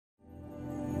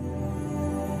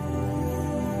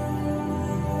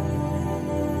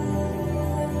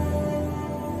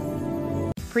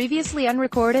Previously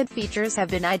unrecorded features have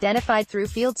been identified through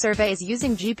field surveys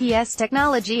using GPS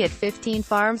technology at 15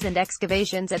 farms and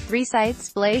excavations at 3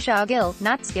 sites: Blayshaw Gill,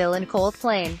 Knott and Colt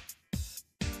Plain.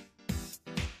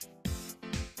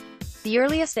 The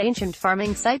earliest ancient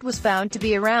farming site was found to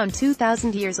be around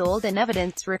 2,000 years old, and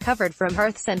evidence recovered from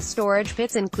hearths and storage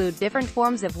pits include different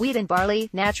forms of wheat and barley,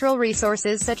 natural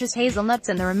resources such as hazelnuts,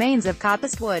 and the remains of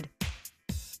coppiced wood.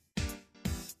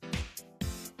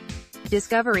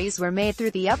 Discoveries were made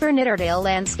through the Upper Nidderdale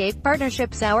Landscape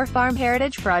Partnership's Our Farm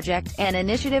Heritage Project, an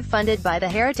initiative funded by the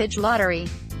Heritage Lottery.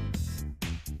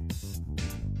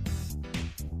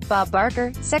 Bob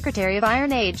Barker, Secretary of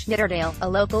Iron Age Nidderdale, a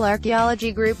local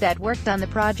archaeology group that worked on the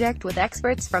project with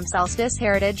experts from Solstice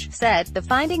Heritage, said, "The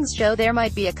findings show there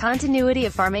might be a continuity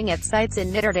of farming at sites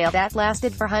in Nidderdale that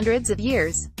lasted for hundreds of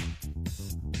years.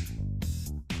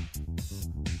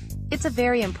 It's a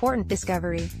very important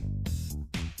discovery.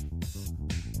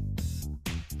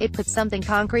 It puts something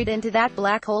concrete into that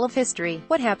black hole of history."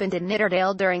 What happened in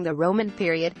Nidderdale during the Roman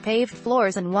period? Paved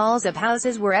floors and walls of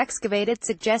houses were excavated,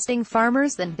 suggesting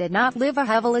farmers then did not live a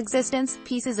hovel existence.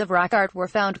 Pieces of rock art were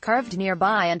found carved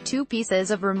nearby, and 2 pieces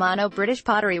of Romano-British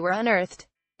pottery were unearthed.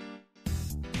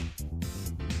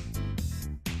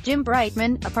 Jim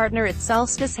Brightman, a partner at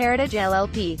Solstice Heritage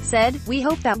LLP, said, "We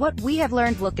hope that what we have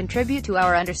learned will contribute to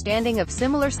our understanding of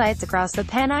similar sites across the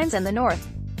Pennines and the North."